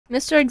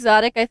Mr.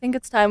 Exotic, I think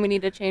it's time we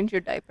need to change your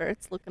diaper.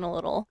 It's looking a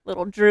little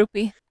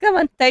droopy. Come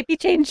on, diaper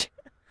change.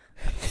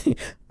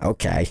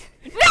 Okay.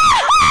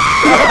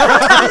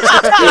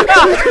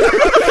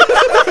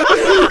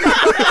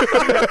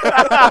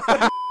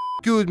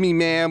 Excuse me,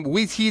 ma'am.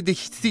 We's here to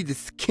see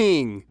this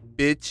king,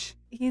 bitch.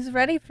 He's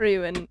ready for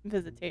you in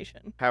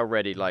visitation. How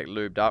ready? Like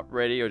lubed up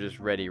ready or just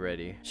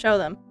ready? Show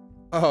them.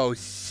 Oh,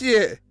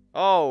 shit.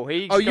 Oh,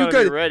 he's gonna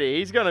be ready.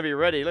 He's gonna be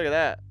ready. Look at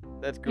that.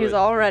 That's good. He's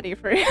all ready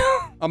for you.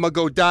 I'm gonna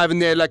go dive in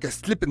there like a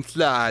slip and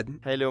slide.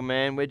 Hey, little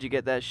man, where'd you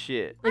get that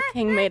shit? The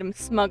king made him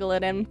smuggle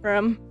it in for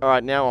him.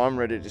 Alright, now I'm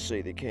ready to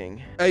see the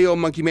king. Hey, yo,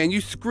 monkey man, you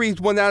squeezed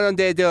one out on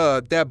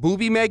that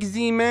booby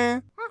magazine,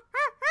 man?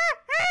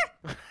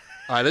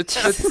 Alright, let's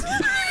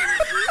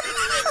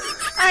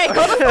Alright,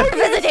 go to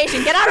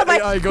visitation. Get out of my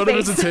face. Go to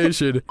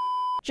visitation.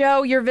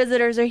 Joe, your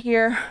visitors are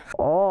here.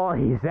 Oh,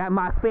 is that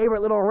my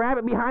favorite little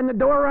rabbit behind the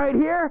door right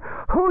here?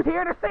 Who's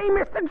here to see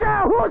Mr.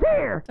 Joe? Who's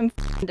here? Some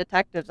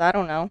detectives, I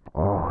don't know.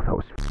 Oh,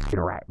 those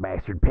rat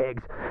bastard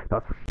pigs.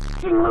 Those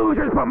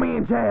losers put me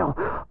in jail.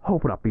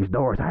 Open up these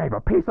doors. I have a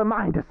peace of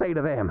mind to say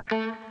to them.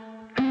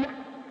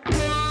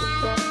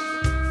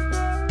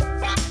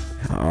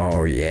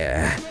 Oh,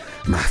 yeah.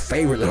 My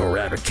favorite little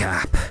rabbit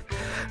cop.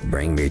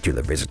 Bring me to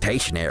the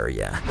visitation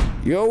area.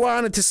 You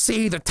wanted to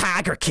see the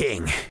Tiger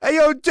King. Hey,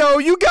 yo, Joe,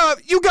 you got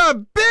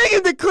big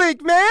in the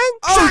clique, man.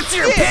 Oh, shut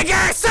your big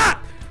ass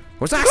up!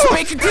 Was I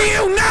speaking to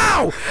you?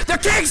 No! The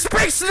king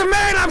speaks to the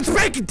man I'm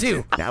speaking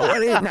to!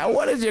 Now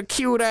what is your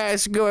cute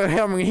ass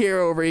coming here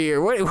over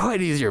here? What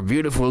is your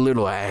beautiful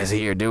little ass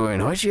here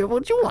doing? What you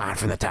want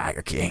from the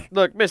Tiger King?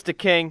 Look, Mr.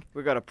 King,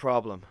 we got a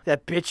problem.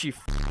 That bitch you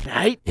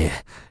hate?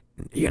 Yeah,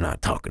 you're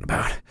not talking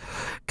about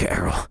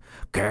Carol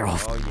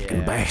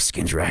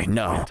Baskins, right?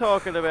 No. I'm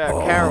talking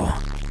about Carol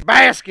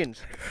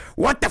Baskins.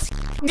 What the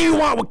do you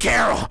want with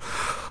Carol?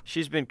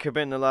 She's been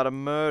committing a lot of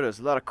murders,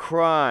 a lot of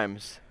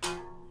crimes.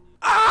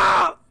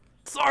 Ah!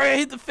 Sorry, I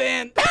hit the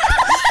fan. I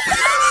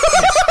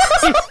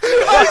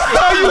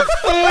saw you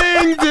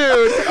fling,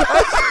 dude.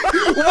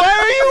 Why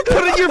are you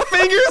putting your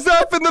fingers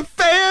up in the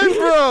fan,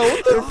 bro?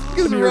 What the fuck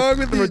is wrong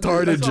with you?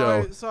 Retarded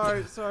Joe.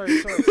 Sorry.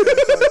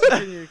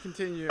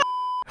 Continue.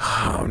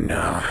 Oh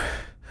no.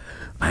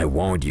 I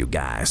warned you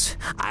guys.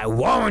 I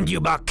warned you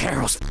about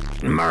Carol's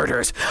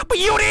murders, but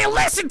you didn't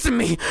listen to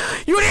me.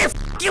 You didn't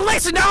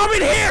listen. Now I'm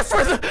in here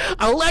for the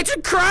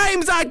alleged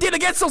crimes I did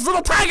against those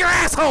little tiger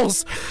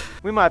assholes.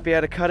 We might be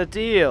able to cut a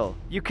deal.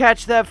 You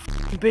catch that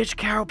bitch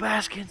Carol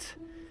Baskins,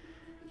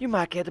 you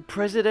might get a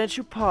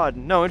presidential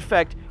pardon. No, in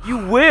fact, you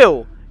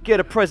will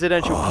get a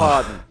presidential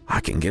pardon. I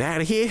can get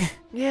out of here?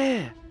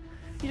 Yeah.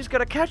 You just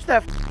gotta catch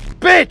that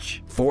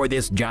bitch. For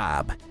this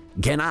job,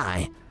 can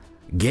I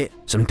get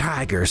some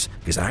tigers?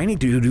 Because I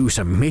need to do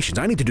some missions.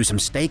 I need to do some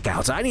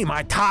stakeouts. I need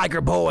my tiger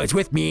boys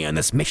with me on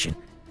this mission.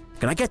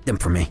 Can I get them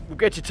for me? We'll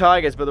get you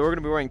tigers, but we're gonna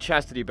be wearing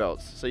chastity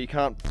belts, so you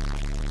can't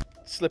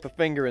slip a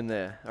finger in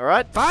there,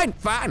 alright? Fine.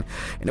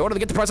 In order to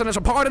get the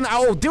presidential pardon, I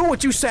will do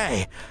what you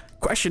say.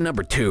 Question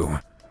number 2.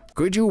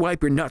 Could you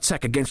wipe your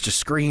nutsack against your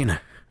screen?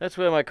 That's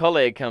where my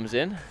colleague comes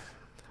in.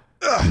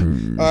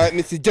 Alright,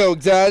 Mr. Joe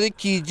Exotic,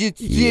 he just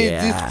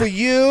did this for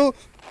you.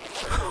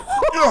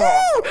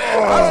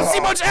 I don't see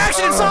much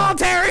action in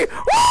solitary.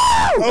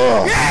 Woo!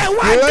 Yeah, you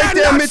like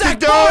that, Mr.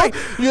 Joe?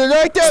 You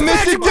like that,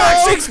 Mr.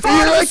 Joe?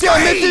 You like that,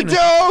 Mr.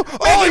 Joe?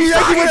 Oh, you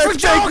like it when I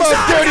shake my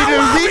dirty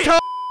little retard?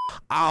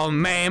 Oh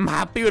man,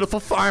 my beautiful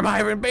farm. I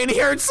haven't been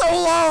here in so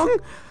long.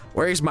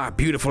 Where's my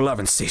beautiful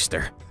loving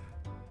sister?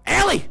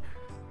 Allie!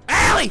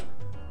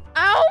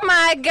 Oh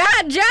my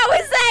God, Joe,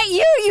 is that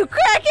you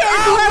crackhead?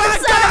 Oh my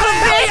God,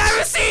 Allie, I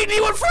haven't seen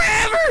anyone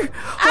forever!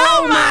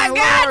 Oh my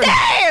God,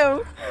 damn!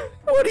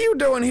 What are you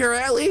doing here,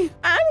 Allie?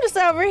 I'm just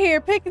over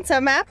here picking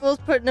some apples,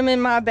 putting them in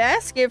my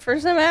basket for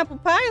some apple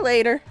pie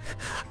later.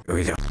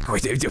 Wait,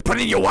 put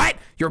in your what?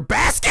 Your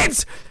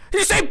baskets?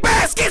 You say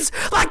baskets?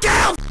 Like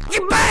hell,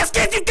 fucking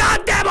baskets, you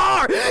goddamn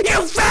whore!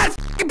 You fat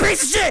fucking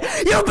piece of shit!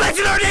 You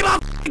mentioned her name,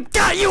 I'll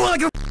got you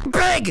like a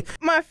pig!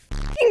 My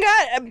fucking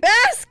got a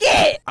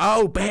basket!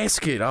 Oh,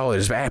 basket. Oh,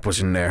 there's apples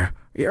in there.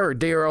 You're a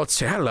dear old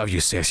sis. I love you,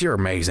 sis. You're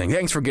amazing.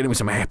 Thanks for getting me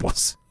some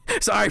apples.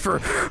 Sorry for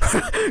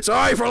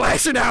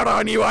lashing out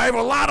on you. I have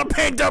a lot of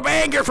pent-up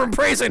anger from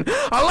prison.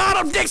 A lot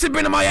of dicks have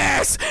been in my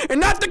ass, and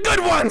not the good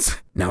ones.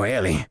 Now,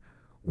 Ellie,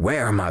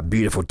 where are my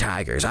beautiful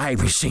tigers? I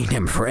haven't seen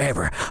them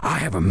forever. I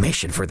have a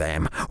mission for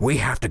them. We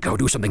have to go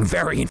do something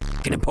very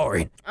fucking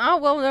important. Oh,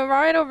 well, they're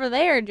right over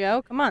there,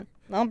 Joe. Come on.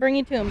 I'll bring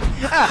you to him.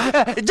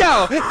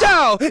 Joe, it's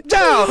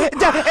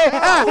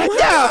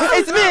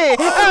me,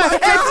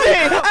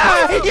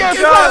 you're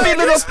fluffy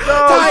little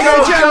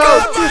tiger,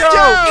 Joe.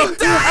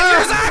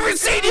 Tigers, I haven't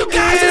seen you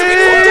guys in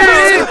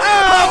before.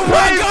 Oh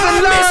my God,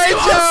 I miss you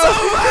all so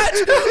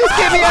much.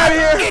 Get me out of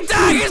here. Get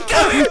tigers,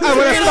 come here. Get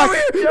over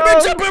here. We'll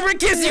jump over and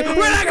kiss you.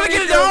 We're not gonna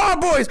get into our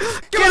boys.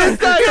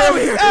 Get over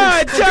here.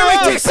 Joe,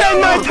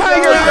 send my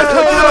tiger.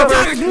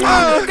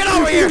 Get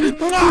over here.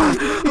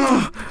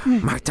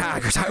 My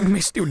tigers, I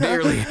missed you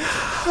dearly.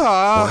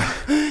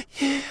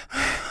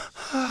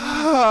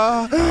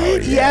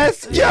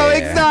 Yes, Joe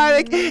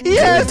Exotic.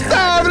 Yes,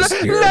 Tom.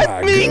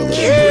 Let me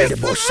kiss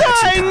the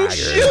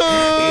shoes.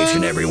 Each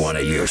and every one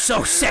of you are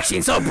so sexy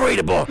and so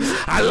breathable.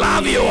 I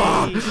love you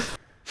all.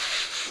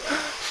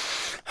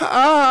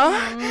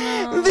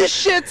 The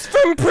shits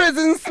from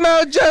prison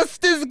smell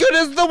just as good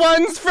as the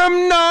ones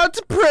from not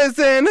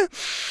prison.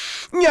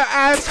 Your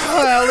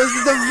asshole is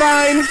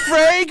divine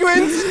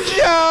fragrance,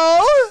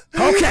 Joe.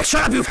 Okay,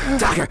 shut up, you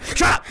tiger.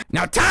 Shut up.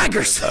 Now,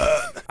 tigers.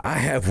 I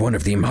have one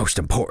of the most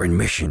important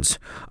missions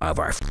of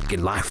our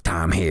fucking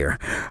lifetime here.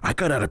 I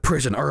got out of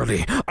prison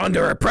early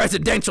under a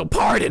presidential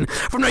pardon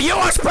from the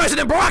U.S.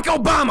 President Barack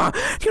Obama.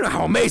 You know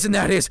how amazing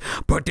that is,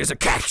 but there's a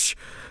catch.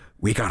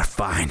 We gotta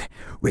find,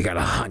 we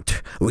gotta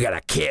hunt, we gotta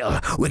kill,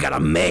 we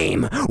gotta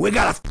maim, we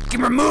gotta fucking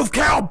remove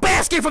Carol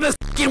Baskin from this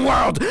fucking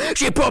world.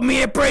 She put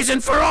me in prison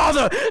for all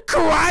the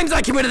crimes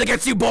I committed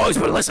against you boys,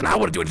 but listen, I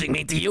wouldn't do anything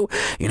mean to you.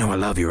 You know I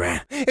love you,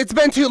 Ran. It's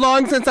been too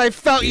long since I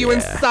felt you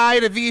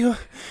inside of you.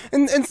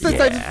 And since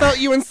I've felt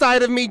you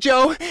inside of me,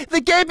 Joe,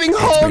 the gaping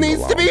hole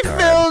needs to be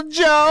filled,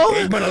 Joe.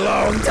 It's been a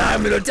long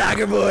time, little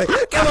tiger boy.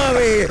 Come over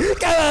here,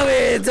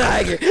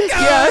 tiger.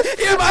 Come on.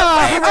 You're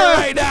my favorite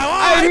right now.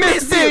 Oh, I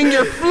miss seeing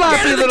your floppy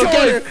little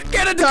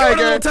Get in the corner,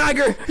 little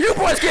tiger. You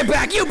boys get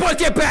back. Get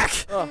back.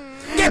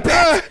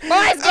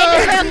 Boys, get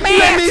your real man.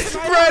 Let me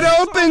spread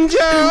open,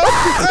 Joe.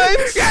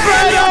 I'm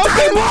spread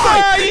open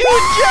for you,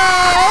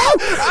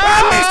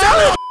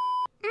 Joe.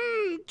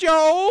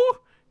 Joe,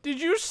 did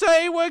you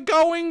say we're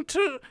going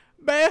to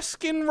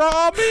Baskin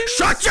Robbins?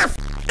 Shut your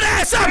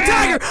ass up,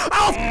 tiger.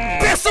 I'll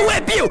pistol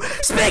whip you.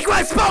 Speak when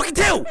I'm spoken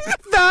to.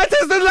 That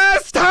is the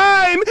last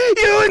time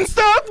you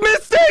insult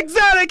Mr.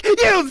 Exotic,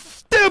 you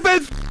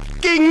stupid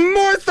f***ing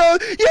morsel,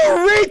 you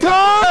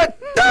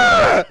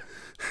retard!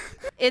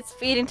 It's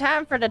feeding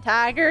time for the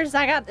tigers.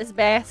 I got this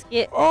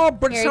basket. Oh,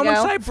 but Here someone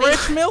you go. say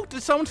breast milk?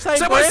 Did someone say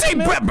Someone breast say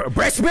milk?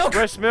 breast milk?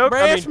 Breast milk?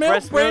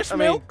 Breast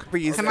milk?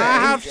 Please Can I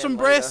have some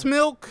breast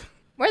milk?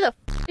 Where the f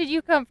did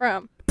you come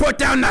from? Put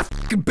down that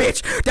fucking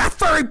bitch! That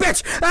furry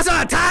bitch! That's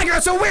not a tiger,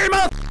 that's a weird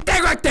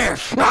motherfucker right there!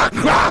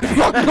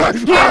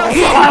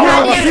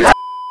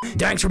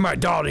 Thanks for my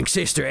darling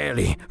sister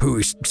Ellie,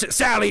 who's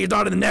Sally is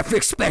not in the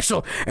Netflix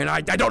special, and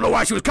I don't know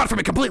why she was cut from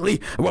it completely.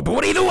 Well,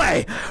 but either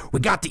way, we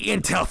got the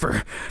intel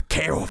for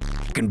Carol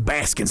fucking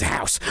Baskin's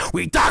house.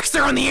 We doxed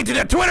her on the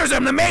internet. Twitter's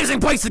an amazing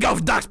place to go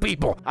for dox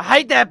people. I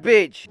hate that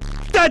bitch.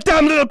 That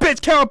dumb little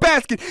bitch, Carol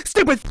Baskin,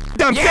 stupid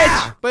dumb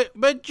bitch.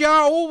 But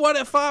Joe, what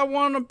if I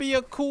want to be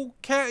a cool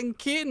cat and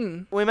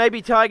kitten? We may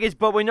be tigers,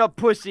 but we're not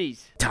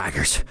pussies.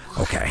 Tigers.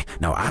 Okay.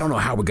 Now, I don't know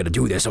how we're gonna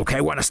do this, okay?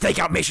 We're on a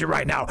stakeout mission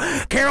right now.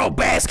 Carol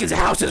Baskin's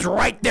house is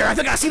right there. I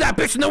think I see that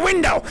bitch in the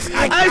window.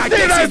 I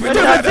think she's been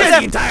doing that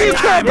the entire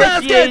time.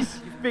 Yes, she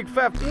is. You big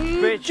fat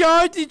bitch.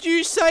 Joe, did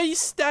you say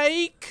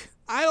steak?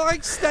 I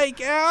like steak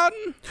out.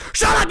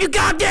 Shut up, you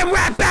goddamn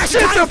rat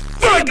bastard! Shut the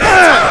fuck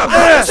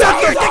up!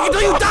 Suck your dick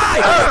until you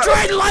die!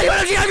 Drain life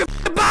energy out of your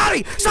fucking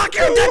body! Suck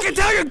your dick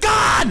until you're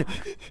gone!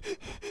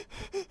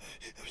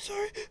 I'm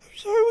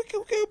sorry, we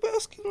can go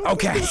Baskin.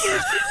 Okay.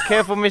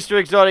 Careful, Mr.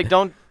 Exotic.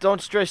 Don't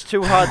stress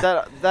too hard.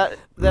 That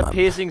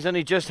piercing's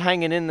only just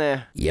hanging in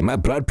there. Yeah, my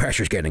blood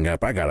pressure's getting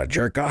up. I gotta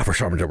jerk off or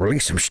something to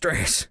release some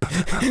stress.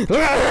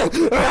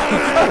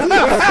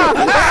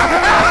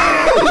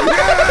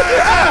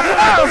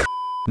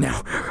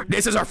 Now,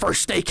 this is our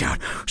first stakeout,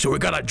 so we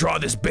gotta draw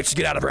this bitch to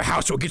get out of her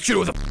house so we can shoot her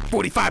with a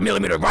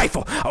 45mm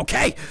rifle,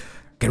 okay?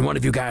 Can one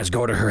of you guys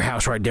go to her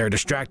house right there,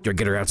 distract her,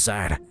 get her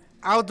outside?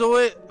 I'll do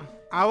it.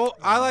 I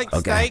like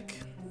steak.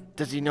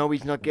 Does he know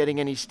he's not getting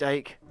any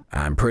steak?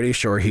 I'm pretty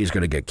sure he's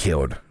gonna get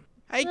killed.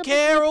 Hey,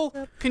 Carol,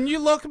 can you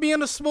lock me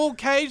in a small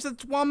cage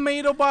that's 1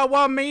 meter by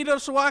 1 meter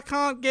so I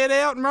can't get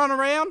out and run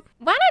around?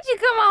 Why don't you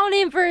come on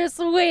in for a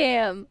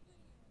swim?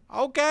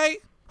 Okay.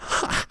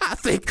 I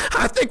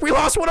think we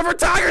lost one of our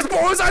tigers,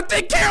 boys. I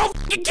think Carol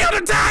killed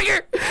a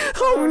tiger.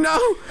 Oh no.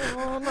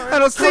 I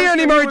don't see her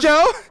anymore,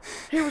 Joe.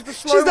 He was the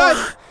slow She's one.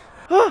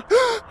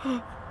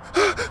 not.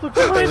 Look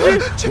behind you.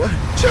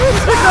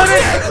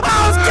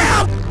 Oh,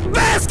 Carol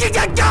Baskin,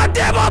 you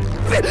goddamn up!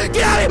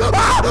 Get out of here!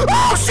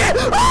 Oh shit!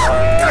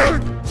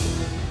 Oh.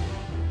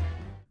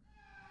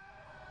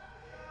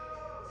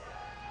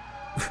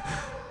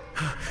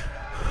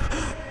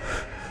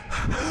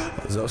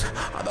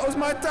 Are those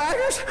my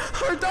tigers?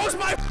 Are those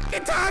my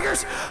fucking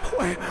tigers?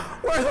 Where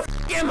the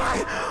fuck am I?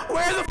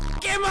 Where the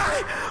fuck am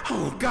I?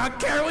 Oh God,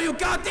 Carol, you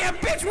goddamn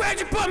bitch! Where'd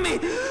you put me?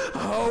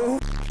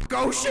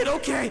 Oh shit,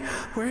 okay.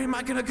 Where am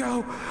I gonna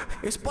go?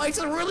 This place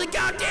is really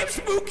goddamn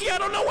spooky. I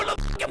don't know where the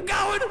fuck I'm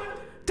going.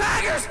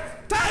 Tigers!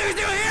 Tigers,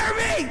 do you hear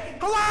me?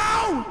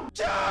 Hello?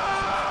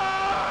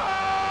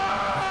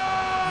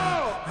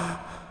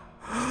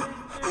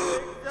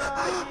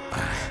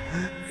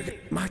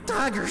 My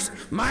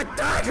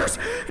tigers!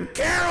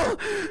 Carol,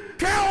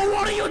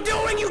 what are you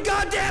doing, you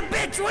goddamn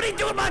bitch? What are you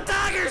doing, my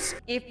tigers?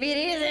 If it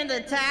isn't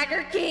the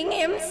Tiger King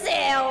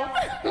himself.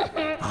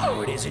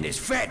 Oh, it isn't this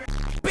fat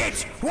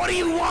bitch. What do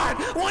you want?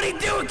 What are you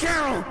doing,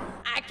 Carol?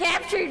 I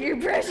captured your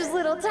precious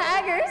little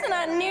tigers, and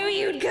I knew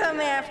you'd come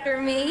after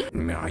me.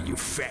 No, you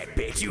fat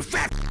bitch, you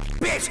fat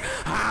bitch!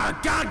 Ah,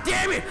 god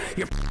damn it!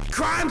 Your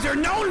crimes are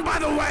known, by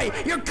the way!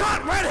 You're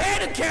caught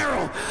red-handed,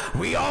 Carol!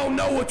 We all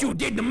know what you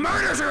did. The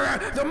murders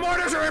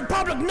are in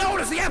public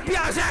notice. The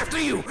FBI's after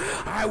you.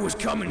 I was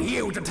coming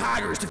here with the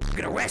Tigers to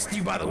fucking arrest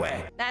you, by the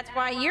way. That's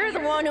why you're the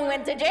one who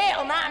went to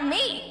jail, not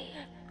me.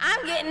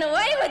 I'm getting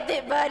away with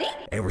it, buddy.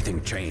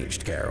 Everything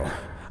changed, Carol.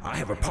 I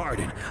have a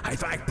pardon.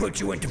 If I put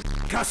you into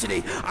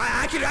custody,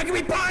 I can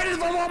be pardoned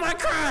for all my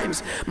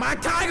crimes. My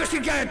Tigers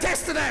can get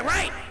attest to that,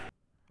 right?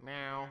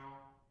 Meow.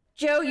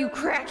 Joe, you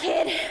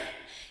crackhead.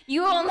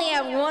 You only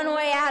have one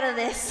way out of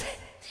this.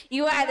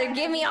 You either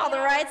give me all the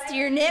rights to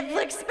your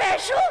Netflix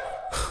special,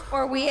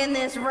 or we end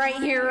this right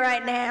here,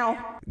 right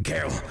now.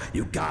 Carol,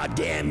 you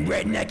goddamn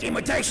redneck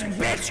imitation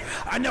bitch!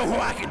 I know how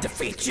I can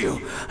defeat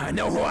you. I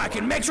know how I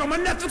can make sure my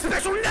Netflix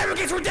special never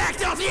gets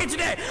redacted off the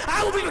internet.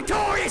 I will be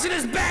victorious in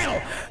this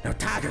battle. Now,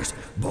 Tigers,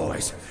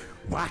 boys,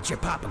 watch your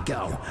papa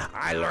go.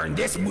 I learned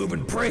this move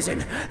in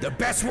prison. The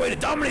best way to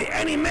dominate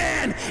any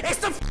man is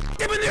to f***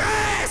 him in their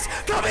ass.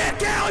 Come here,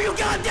 Carol, you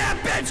goddamn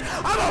bitch!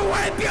 I'm gonna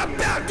wipe you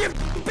about your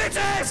bitch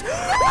ass. Woo!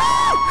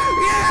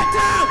 Yeah,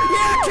 Carol!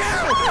 Yeah,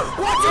 Carol!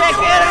 What you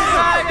doing? Get him,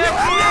 Tiger! You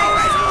have no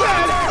reason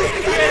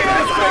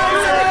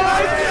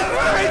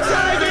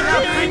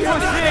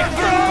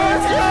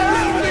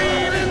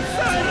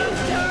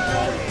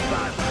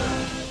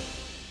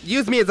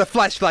Use me as a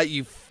flashlight,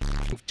 you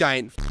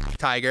giant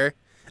tiger.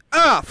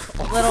 Up!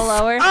 A little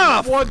lower.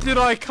 Up! What did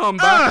I come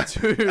back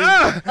to?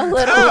 A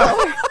little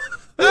lower.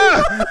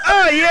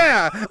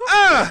 Yeah!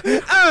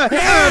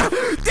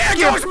 There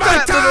goes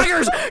my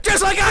Tigers!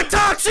 Just like I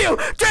taught you!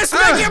 Just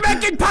like you're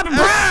making Papa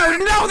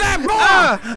proud!